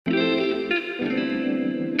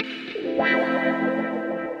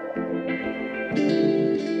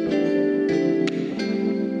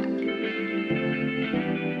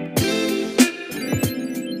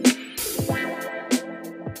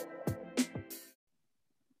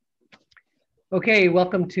Okay,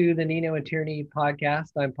 welcome to the Nienow and Tierney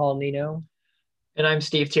podcast. I'm Paul Nienow. And I'm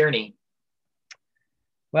Steve Tierney.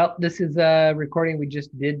 Well, this is a recording we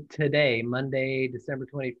just did today, Monday, December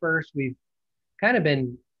 21st. We've kind of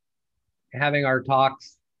been having our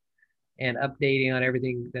talks and updating on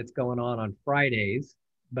everything that's going on Fridays,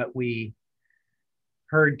 but we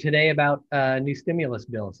heard today about a new stimulus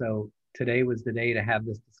bill. So today was the day to have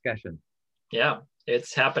this discussion. Yeah,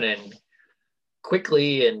 it's happening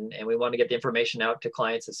quickly, and we want to get the information out to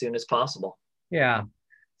clients as soon as possible. Yeah.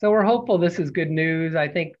 So we're hopeful this is good news. I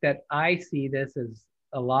think that I see this as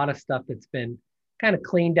a lot of stuff that's been kind of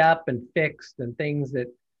cleaned up and fixed and things that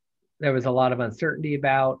there was a lot of uncertainty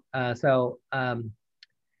about.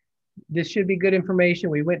 This should be good information.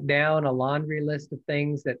 We went down a laundry list of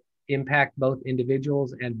things that impact both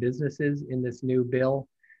individuals and businesses in this new bill.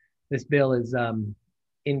 This bill is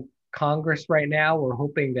in Congress right now. We're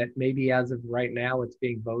hoping that maybe as of right now, it's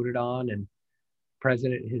being voted on and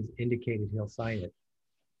president has indicated he'll sign it.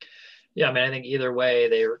 Yeah, I mean, I think either way,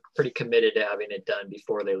 they're pretty committed to having it done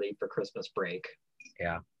before they leave for Christmas break.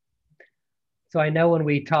 Yeah. So I know when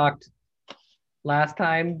we talked last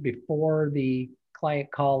time before the client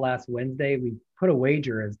call last Wednesday, we put a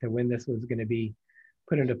wager as to when this was going to be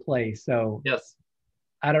put into place. So yes,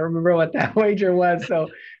 I don't remember what that wager was. So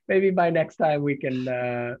maybe by next time we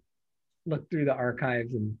can look through the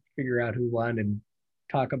archives and figure out who won and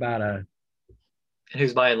talk about and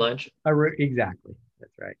who's buying lunch. Exactly.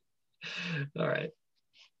 That's right. All right.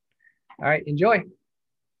 All right. Enjoy.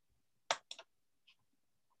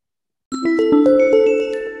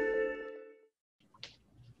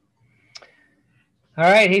 All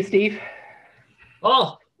right. Hey, Steve.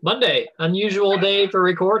 Oh, Monday, unusual day for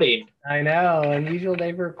recording. I know, unusual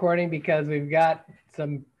day for recording because we've got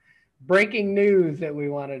some breaking news that we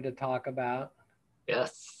wanted to talk about.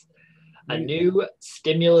 Yes, a new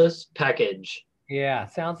stimulus package. Yeah,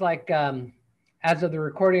 sounds like as of the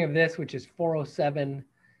recording of this, which is 4:07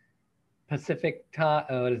 Pacific time.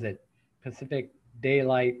 Oh, what is it? Pacific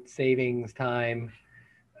Daylight Savings Time,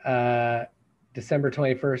 December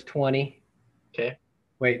 21st, 20. Okay.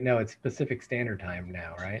 Wait, no, it's Pacific Standard Time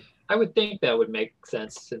now, right? I would think that would make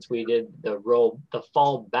sense since we did the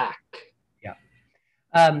fall back.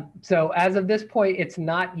 Yeah. So as of this point, it's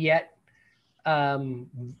not yet.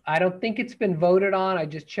 I don't think it's been voted on. I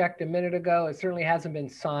just checked a minute ago. It certainly hasn't been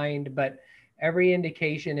signed, but every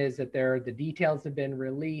indication is that the details have been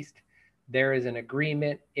released. There is an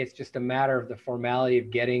agreement. It's just a matter of the formality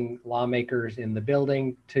of getting lawmakers in the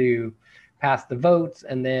building to pass the votes.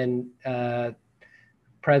 And then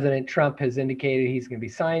President Trump has indicated he's going to be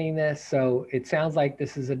signing this. So it sounds like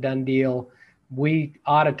this is a done deal. We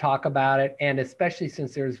ought to talk about it. And especially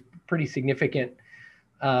since there's pretty significant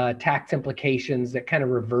tax implications that kind of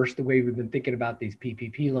reverse the way we've been thinking about these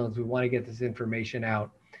PPP loans. We want to get this information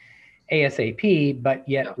out ASAP, but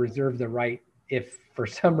yet reserve the right. If for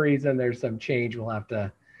some reason there's some change, we'll have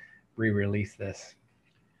to re-release this.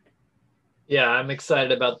 Yeah, I'm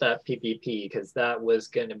excited about that PPP because that was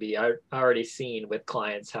going to be, I already seen with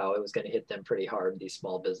clients how it was going to hit them pretty hard, these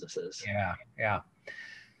small businesses. Yeah.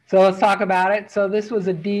 So let's talk about it. So this was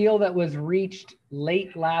a deal that was reached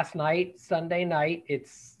late last night, Sunday night.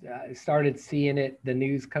 It's started seeing the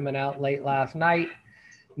news coming out late last night.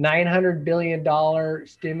 $900 billion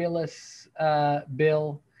stimulus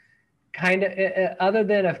bill. Kind of, other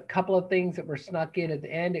than a couple of things that were snuck in at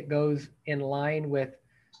the end, it goes in line with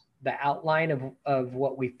the outline of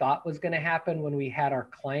what we thought was going to happen when we had our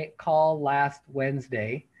client call last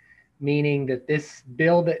Wednesday, meaning that this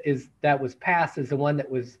bill that was passed is the one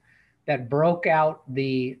that broke out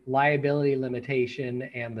the liability limitation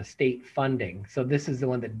and the state funding. So this is the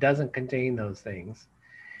one that doesn't contain those things.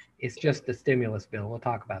 It's just the stimulus bill. We'll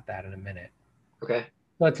talk about that in a minute. Okay.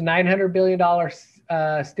 So it's $900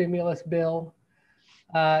 billion stimulus bill.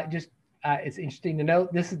 It's interesting to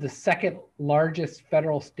note, this is the second largest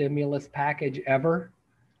federal stimulus package ever.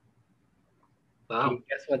 Wow. Can you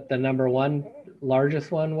guess what the number one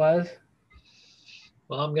largest one was?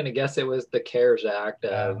 Well, I'm going to guess it was the CARES Act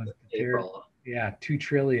of April. Yeah, $2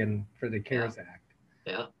 trillion for the CARES Act.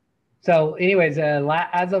 Yeah. So anyways,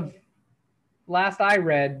 as of last I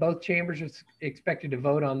read, both chambers are expected to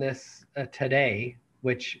vote on this today,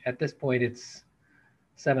 which at this point it's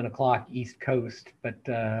 7 o'clock East Coast, but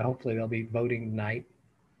hopefully they'll be voting tonight.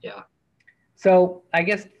 Yeah. So I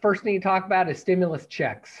guess first thing to talk about is stimulus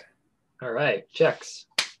checks. All right, checks.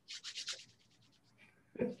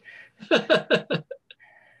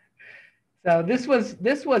 So this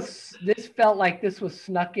felt like this was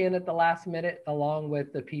snuck in at the last minute along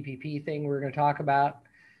with the PPP thing we're going to talk about.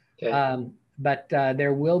 Okay. But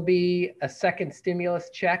there will be a second stimulus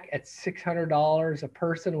check at $600 a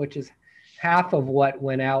person, which is half of what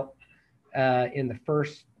went out in the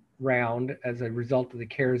first round as a result of the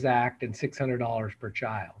CARES Act, and $600 per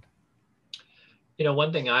child.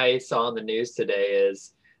 One thing I saw on the news today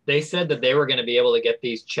is they said that they were going to be able to get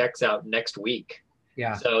these checks out next week.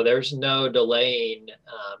 Yeah. So there's no delaying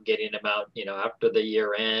getting them out, after the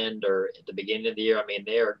year end or at the beginning of the year. I mean,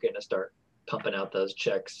 they are going to start pumping out those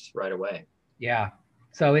checks right away. Yeah.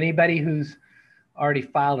 So anybody who's already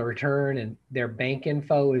filed a return and their bank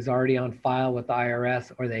info is already on file with the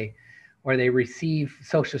IRS, or they receive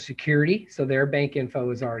Social Security, so their bank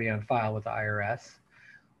info is already on file with the IRS,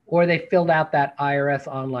 or they filled out that IRS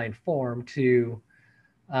online form to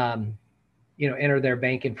enter their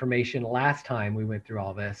bank information last time we went through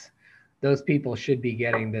all this, those people should be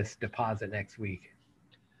getting this deposit next week.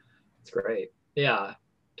 That's great. Yeah.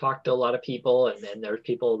 Talked to a lot of people, and then there's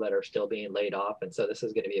people that are still being laid off. And so this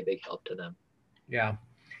is going to be a big help to them. Yeah.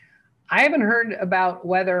 I haven't heard about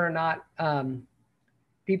whether or not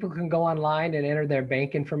people can go online and enter their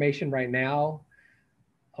bank information right now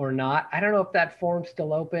or not. I don't know if that form's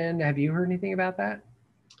still open. Have you heard anything about that?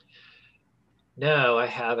 No, I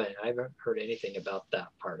haven't. I haven't heard anything about that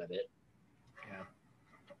part of it. Yeah.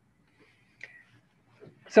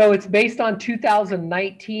 So it's based on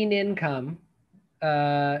 2019 income,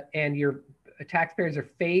 and your taxpayers are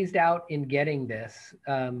phased out in getting this.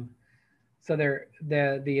 So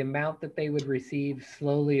the amount that they would receive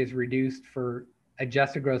slowly is reduced for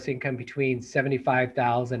adjusted gross income between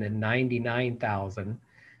 75,000 and 99,000,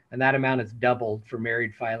 and that amount is doubled for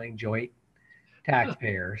married filing joint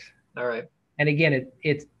taxpayers. All right. And again,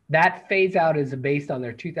 it's that phase out is based on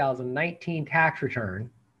their 2019 tax return.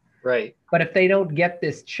 Right. But if they don't get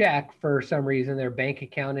this check for some reason, their bank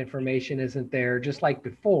account information isn't there, just like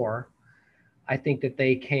before, I think that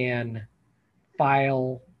they can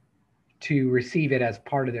file to receive it as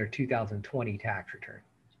part of their 2020 tax return.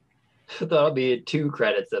 So that'll be 2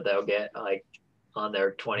 credits that they'll get like on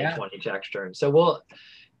their 2020 tax return. So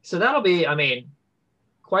that'll be, I mean,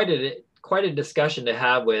 quite a discussion to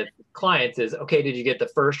have with clients is, okay, did you get the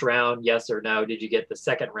first round? Yes or no? Did you get the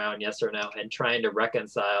second round? Yes or no? And trying to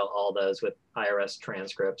reconcile all those with IRS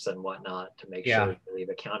transcripts and whatnot to make sure that they've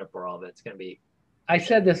accounted for all of it. It's going to be. I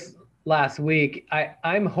said this last week.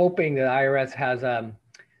 I'm hoping that IRS has a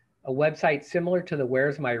website similar to the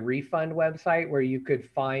Where's My Refund website, where you could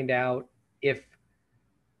find out if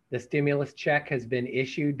the stimulus check has been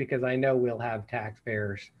issued, because I know we'll have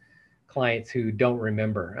taxpayers, clients who don't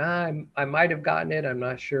remember. I might have gotten it. I'm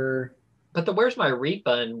not sure. But the Where's My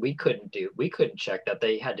Refund, we couldn't check that.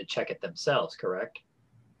 They had to check it themselves, correct?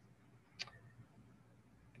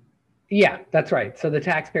 Yeah, that's right. So the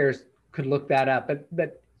taxpayers could look that up,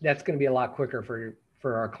 but that's going to be a lot quicker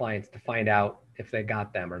for our clients to find out if they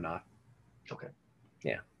got them or not. Okay.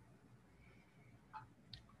 Yeah.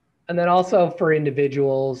 And then also for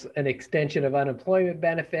individuals, an extension of unemployment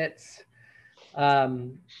benefits.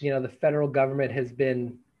 The federal government has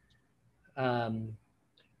been,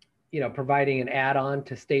 providing an add-on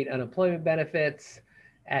to state unemployment benefits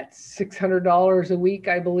at $600 a week,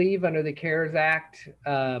 I believe, under the CARES Act.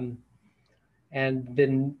 And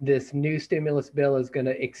then this new stimulus bill is going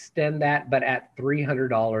to extend that, but at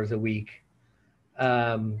 $300 a week,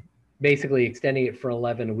 basically extending it for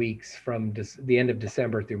 11 weeks from the end of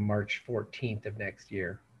December through March 14th of next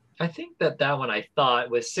year. I think that one I thought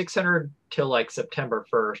was 600 till like September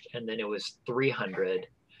 1st, and then it was 300.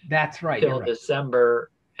 That's right. Till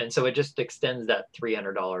December, and so it just extends that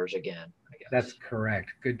 $300 again, I guess. That's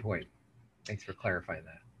correct. Good point. Thanks for clarifying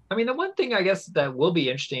that. I mean, the one thing I guess that will be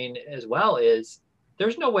interesting as well is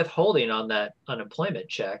there's no withholding on that unemployment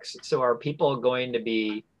checks. So are people going to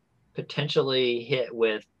be potentially hit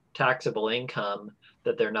with taxable income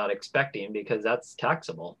that they're not expecting, because that's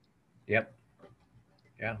taxable? Yep.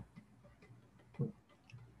 Yeah.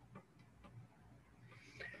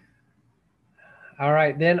 All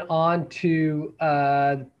right, then on to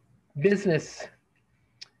business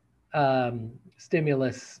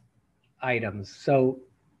stimulus items. So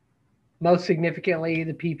most significantly,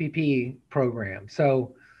 the PPP program.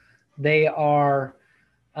 So they are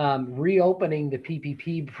reopening the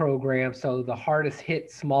PPP program so the hardest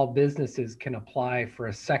hit small businesses can apply for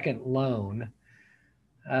a second loan.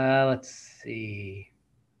 Let's see.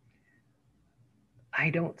 I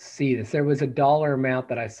don't see this. There was a dollar amount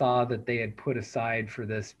that I saw that they had put aside for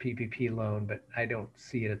this PPP loan, but I don't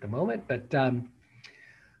see it at the moment. But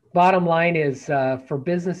bottom line is for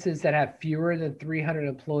businesses that have fewer than 300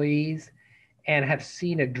 employees and have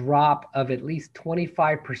seen a drop of at least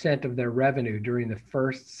 25% of their revenue during the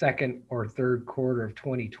first, second, or third quarter of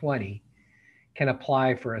 2020, can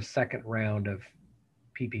apply for a second round of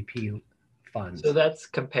PPP funds. So that's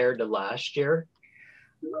compared to last year?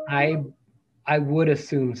 I would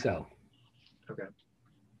assume so. Okay.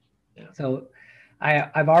 Yeah. So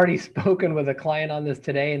I've already spoken with a client on this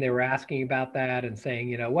today, and they were asking about that and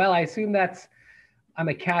saying, well, I assume I'm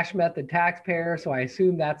a cash method taxpayer, so I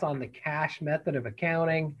assume that's on the cash method of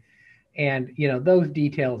accounting. And, those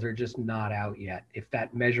details are just not out yet. If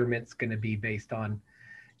that measurement's going to be based on,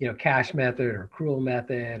 cash method or accrual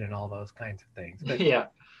method and all those kinds of things. But yeah,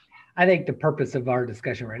 I think the purpose of our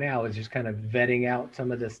discussion right now is just kind of vetting out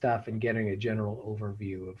some of this stuff and getting a general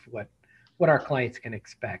overview of what our clients can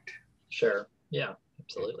expect. Sure. Yeah,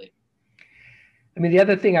 absolutely. I mean, the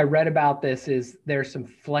other thing I read about this is there's some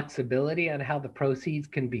flexibility on how the proceeds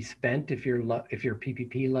can be spent if your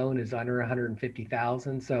PPP loan is under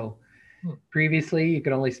 150,000. So previously you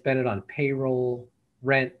could only spend it on payroll,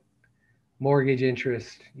 rent, mortgage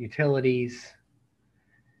interest, utilities,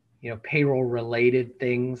 payroll related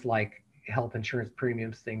things like health insurance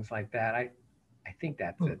premiums, things like that. I think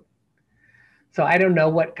that's it. So I don't know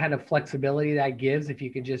what kind of flexibility that gives if you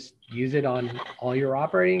can just use it on all your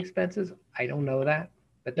operating expenses. I don't know that,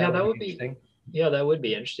 but that would be interesting. Yeah, that would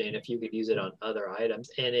be interesting if you could use it on other items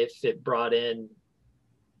and if it brought in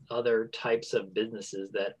other types of businesses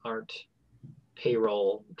that aren't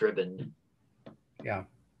payroll driven. Yeah.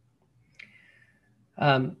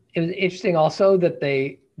 It was interesting also that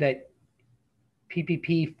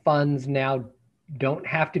PPP funds now don't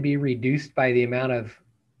have to be reduced by the amount of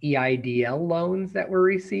EIDL loans that were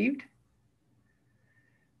received.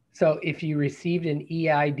 So if you received an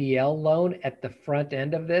EIDL loan at the front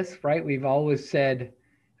end of this, right, we've always said,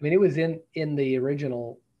 I mean, it was in the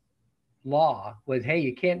original law was, hey,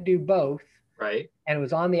 you can't do both. Right. And it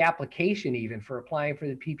was on the application even for applying for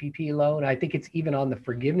the PPP loan. I think it's even on the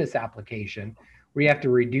forgiveness application where you have to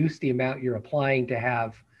reduce the amount you're applying to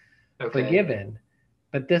have forgiven.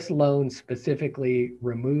 But this loan specifically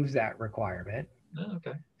removes that requirement. Oh,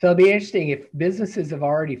 okay. So it'll be interesting if businesses have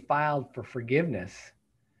already filed for forgiveness,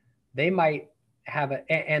 they might have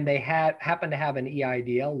and they happen to have an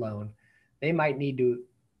EIDL loan, they might need to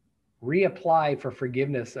reapply for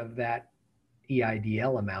forgiveness of that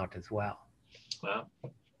EIDL amount as well. Wow.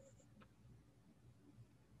 All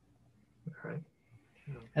right.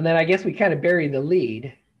 And then I guess we kind of buried the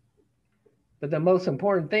lead, but the most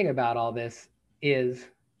important thing about all this is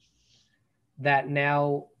that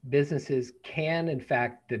now businesses can in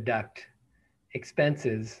fact deduct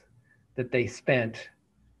expenses that they spent,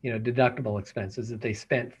 deductible expenses that they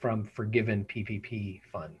spent from forgiven PPP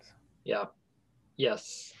funds. Yeah.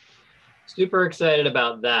 Yes. Super excited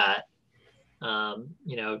about that.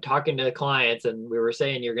 Talking to clients, and we were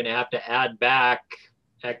saying you're going to have to add back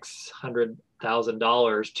X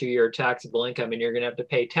 $100,000 to your taxable income, and you're going to have to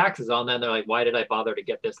pay taxes on that. And they're like, why did I bother to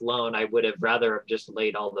get this loan? I would have rather have just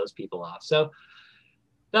laid all those people off. So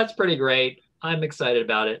that's pretty great. I'm excited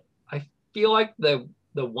about it. I feel like the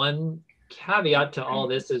one caveat to all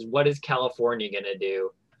this is, what is California going to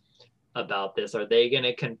do about this? Are they going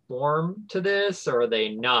to conform to this or are they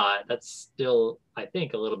not? That's still, I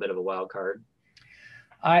think, a little bit of a wild card.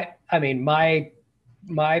 I mean, my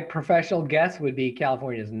professional guess would be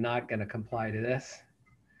California is not going to comply to this.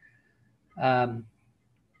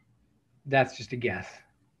 That's just a guess.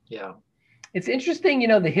 Yeah. It's interesting,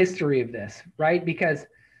 the history of this, right? Because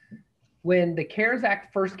when the CARES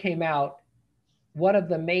Act first came out, one of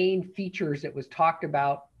the main features that was talked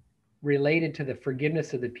about related to the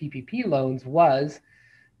forgiveness of the PPP loans was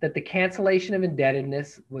that the cancellation of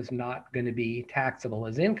indebtedness was not going to be taxable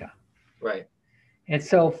as income. Right. And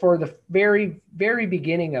so for the very, very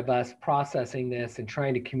beginning of us processing this and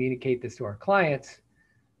trying to communicate this to our clients,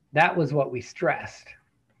 that was what we stressed.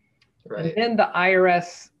 Right. And then the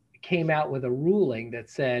IRS came out with a ruling that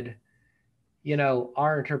said,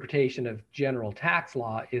 our interpretation of general tax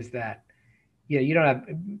law is that, you don't have,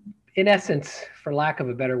 in essence, for lack of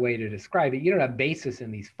a better way to describe it, you don't have basis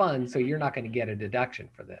in these funds, so you're not going to get a deduction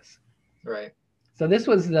for this. Right. So this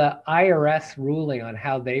was the IRS ruling on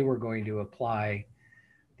how they were going to apply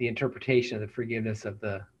the interpretation of the forgiveness of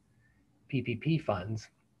the PPP funds.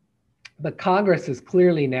 But Congress has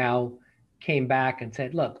clearly now came back and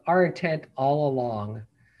said, look, our intent all along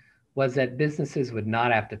was that businesses would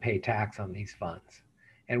not have to pay tax on these funds.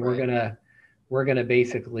 And we're gonna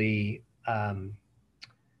basically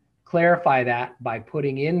clarify that by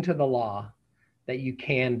putting into the law that you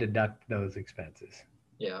can deduct those expenses.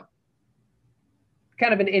 Yeah.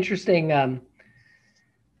 Kind of an interesting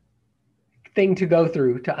thing to go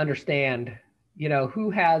through to understand,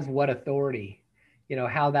 who has what authority,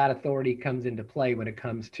 how that authority comes into play when it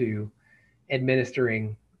comes to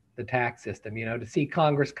administering the tax system, to see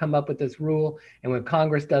Congress come up with this rule. And when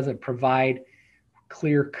Congress doesn't provide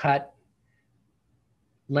clear-cut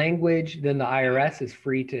language, then the IRS is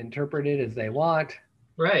free to interpret it as they want.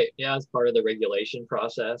 Right. Yeah, it's part of the regulation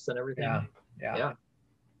process and everything. Yeah.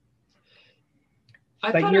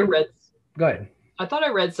 I thought I read. Go ahead. I thought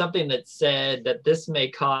I read something that said that this may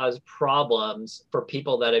cause problems for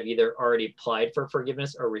people that have either already applied for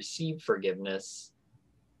forgiveness or received forgiveness,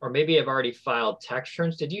 or maybe have already filed tax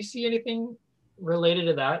returns. Did you see anything related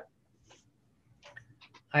to that?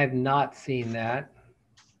 I have not seen that.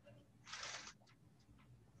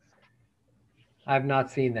 I've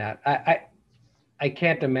not seen that. I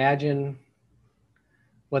can't imagine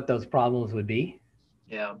what those problems would be.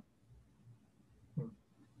 Yeah.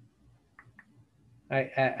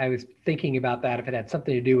 I was thinking about that, if it had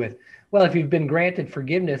something to do with, well, if you've been granted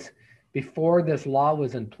forgiveness before this law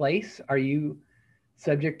was in place, are you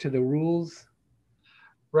subject to the rules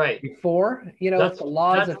right before? If the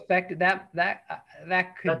law is affected, that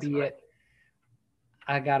could be it.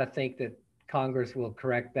 I got to think that Congress will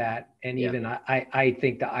correct that. And even I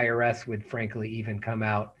think the IRS would frankly even come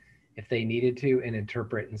out if they needed to and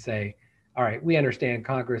interpret and say, all right, we understand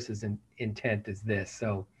Congress's intent is this.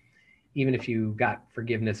 So even if you got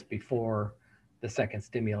forgiveness before the second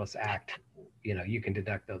stimulus act, you can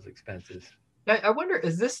deduct those expenses. I wonder,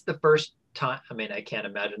 is this the first time? I mean, I can't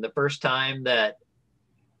imagine the first time that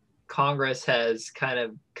Congress has kind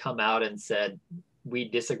of come out and said, we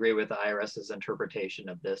disagree with the IRS's interpretation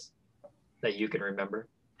of this, that you can remember.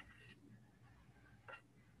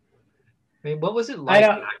 I mean, what was it like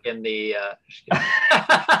back in the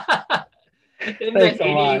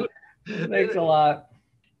Thanks a lot.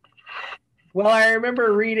 Well, I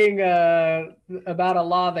remember reading about a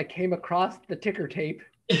law that came across the ticker tape.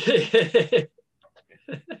 So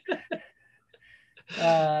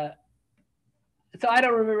I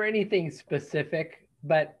don't remember anything specific,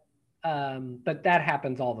 but that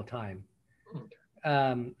happens all the time.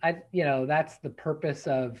 That's the purpose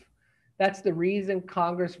of, that's the reason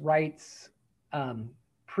Congress writes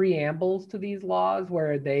preambles to these laws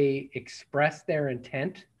where they express their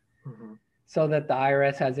intent. Mm-hmm. So that the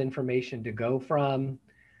IRS has information to go from.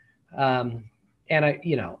 And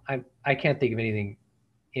I can't think of anything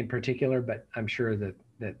in particular, but I'm sure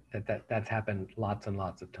that's happened lots and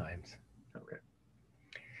lots of times. Okay.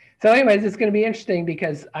 So anyways, it's going to be interesting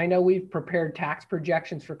because I know we've prepared tax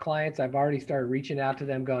projections for clients. I've already started reaching out to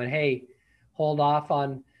them going, hey, hold off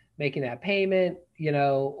on making that payment,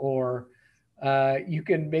 or you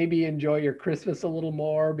can maybe enjoy your Christmas a little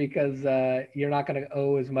more because you're not going to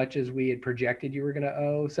owe as much as we had projected you were going to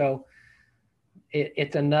owe. So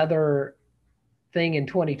it's another thing in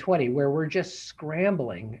 2020 where we're just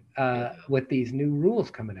scrambling with these new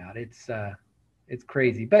rules coming out. It's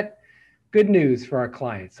crazy, but good news for our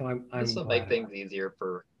clients. So I'm this will make things easier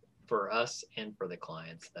for us and for the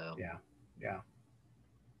clients, though. Yeah.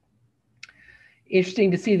 Interesting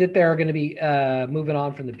to see that they're going to be moving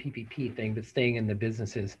on from the PPP thing, but staying in the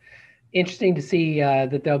businesses. Interesting to see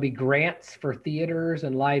that there'll be grants for theaters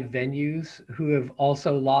and live venues who have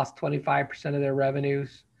also lost 25% of their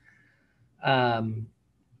revenues. So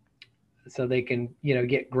they can,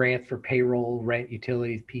 get grants for payroll, rent,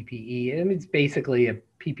 utilities, PPE. I mean, it's basically a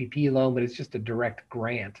PPP loan, but it's just a direct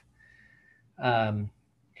grant.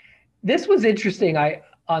 This was interesting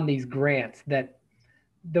on these grants, that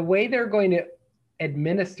the way they're going to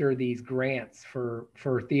administer these grants for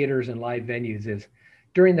theaters and live venues is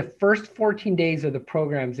during the first 14 days of the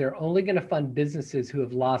programs, they're only going to fund businesses who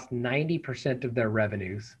have lost 90% of their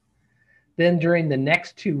revenues. Then during the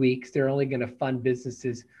next 2 weeks, they're only going to fund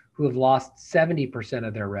businesses who have lost 70%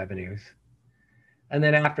 of their revenues. And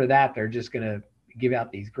then after that, they're just going to give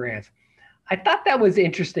out these grants. I thought that was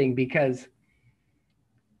interesting because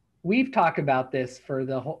we've talked about this for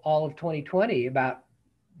all of 2020 about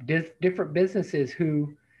different businesses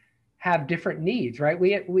who have different needs, right?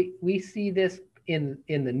 We see this in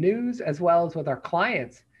the news as well as with our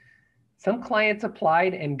clients. Some clients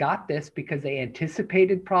applied and got this because they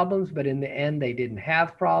anticipated problems, but in the end they didn't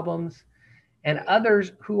have problems. And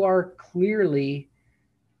others who are clearly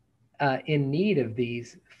in need of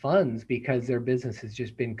these funds because their business has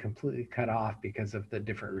just been completely cut off because of the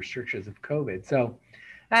different restrictions of COVID. So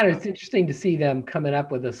it's interesting to see them coming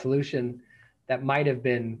up with a solution that might have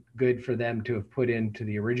been good for them to have put into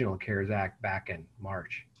the original CARES Act back in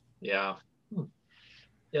March. Yeah.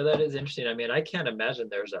 Yeah, that is interesting. I mean, I can't imagine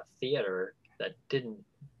there's a theater that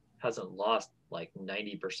hasn't lost like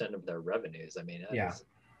 90% of their revenues. I mean, is,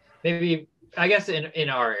 maybe, I guess in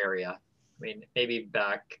our area, I mean, maybe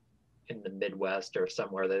back in the Midwest or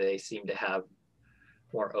somewhere that they seem to have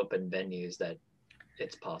more open venues that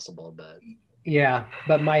it's possible, but yeah,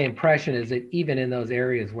 but my impression is that even in those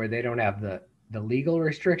areas where they don't have the legal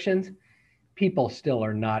restrictions, people still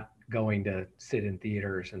are not going to sit in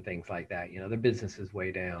theaters and things like that. The business is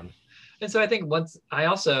way down. and so I think once I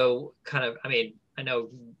also kind of, I mean, I know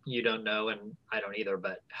you don't know and I don't either,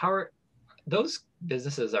 but how are those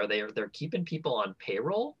businesses, they're keeping people on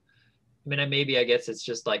payroll? I mean, maybe I guess it's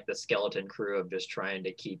just like the skeleton crew of just trying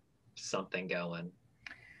to keep something going.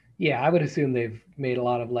 Yeah, I would assume they've made a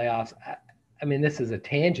lot of layoffs. I mean, this is a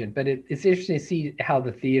tangent, but it's interesting to see how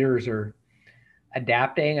the theaters are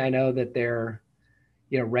adapting. I know that they're,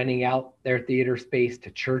 renting out their theater space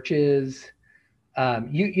to churches.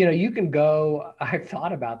 You can go. I've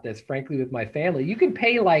thought about this, frankly, with my family. You can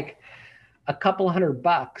pay like a couple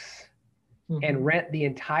 $100 and rent the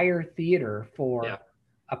entire theater for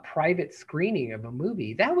a private screening of a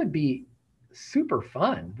movie. That would be super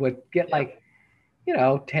fun. Would get like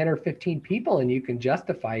 10 or 15 people, and you can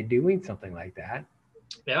justify doing something like that.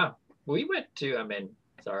 Yeah. We went to, I mean,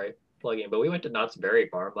 sorry, plugging, but we went to Knott's Berry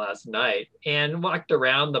Farm last night and walked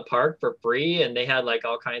around the park for free. And they had like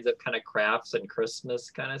all kinds of kind of crafts and Christmas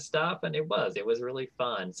kind of stuff. And it was really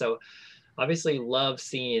fun. So obviously love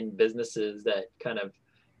seeing businesses that kind of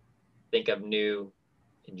think of new,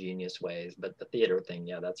 ingenious ways. But the theater thing,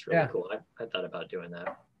 yeah, that's really cool. I thought about doing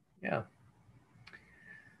that. Yeah.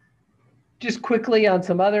 Just quickly on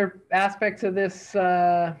some other aspects of this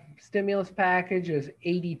stimulus package is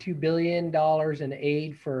 $82 billion in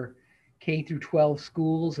aid for K through 12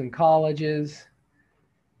 schools and colleges,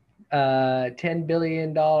 $10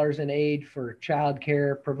 billion in aid for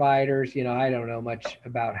childcare providers. I don't know much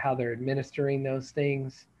about how they're administering those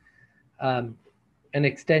things. An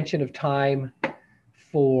extension of time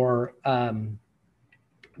for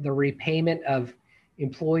the repayment of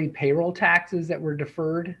employee payroll taxes that were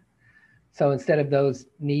deferred. So instead of those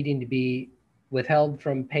needing to be withheld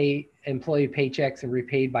from employee paychecks and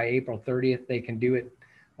repaid by April 30th, they can do it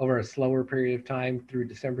over a slower period of time through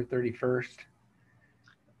December 31st.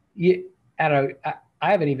 I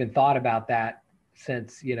haven't even thought about that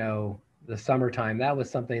since, the summertime. That was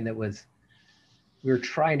something that we were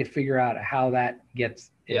trying to figure out how that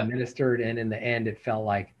gets administered. And in the end, it felt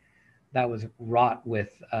like that was wrought with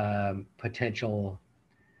potential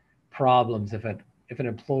problems. If an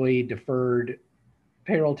employee deferred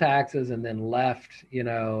payroll taxes and then left,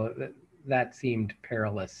 that seemed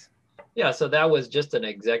perilous. Yeah, so that was just an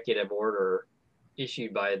executive order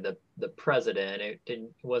issued by the president. It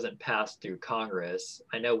wasn't passed through Congress.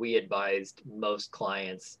 I know we advised most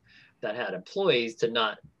clients that had employees to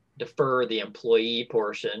not defer the employee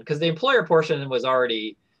portion because the employer portion was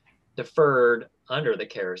already deferred under the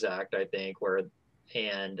CARES Act, I think,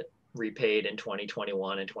 and repaid in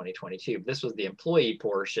 2021 and 2022. This was the employee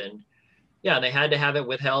portion. Yeah, and they had to have it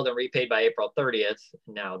withheld and repaid by April 30th.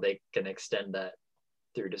 Now they can extend that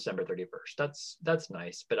through December 31st. That's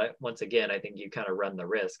nice. But once again, I think you kind of run the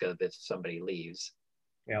risk of if somebody leaves.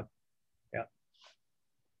 Yep.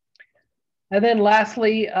 And then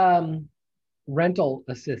lastly, rental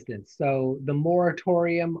assistance. So the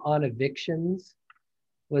moratorium on evictions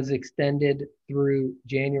was extended through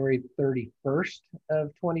January 31st of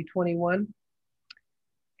 2021.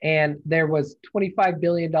 And there was $25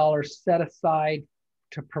 billion set aside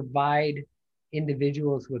to provide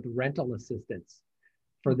individuals with rental assistance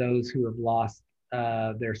for those who have lost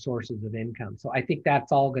their sources of income. So I think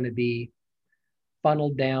that's all going to be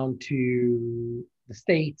funneled down to the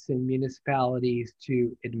states and municipalities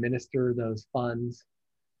to administer those funds.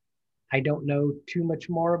 I don't know too much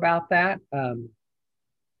more about that,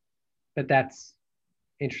 but that's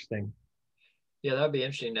interesting. Yeah, that'd be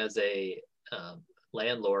interesting as a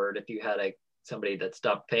landlord. If you had somebody that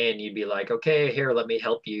stopped paying, you'd be like, okay, here, let me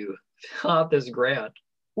help you fill out this grant.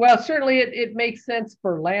 Well, certainly it makes sense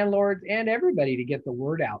for landlords and everybody to get the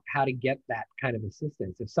word out how to get that kind of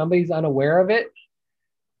assistance. If somebody's unaware of it,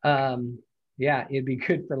 it'd be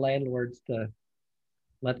good for landlords to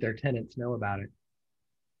let their tenants know about it.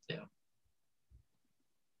 Yeah.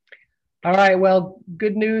 All right. Well,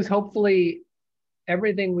 good news. Hopefully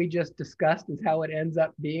everything we just discussed is how it ends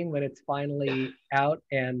up being when it's finally out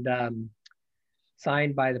and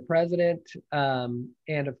signed by the president.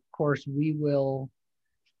 And of course, we will,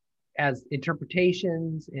 as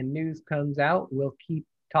interpretations and news comes out, we'll keep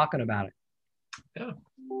talking about it. Yeah,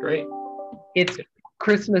 great. It's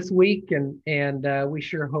Christmas week, and we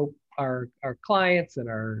sure hope our clients and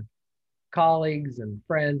our colleagues and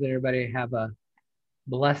friends and everybody have a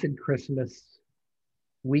blessed Christmas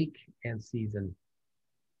week and season.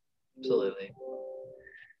 Absolutely.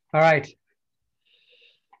 All right.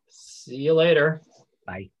 See you later.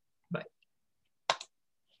 Bye. Bye.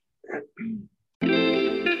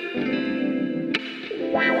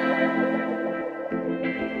 you.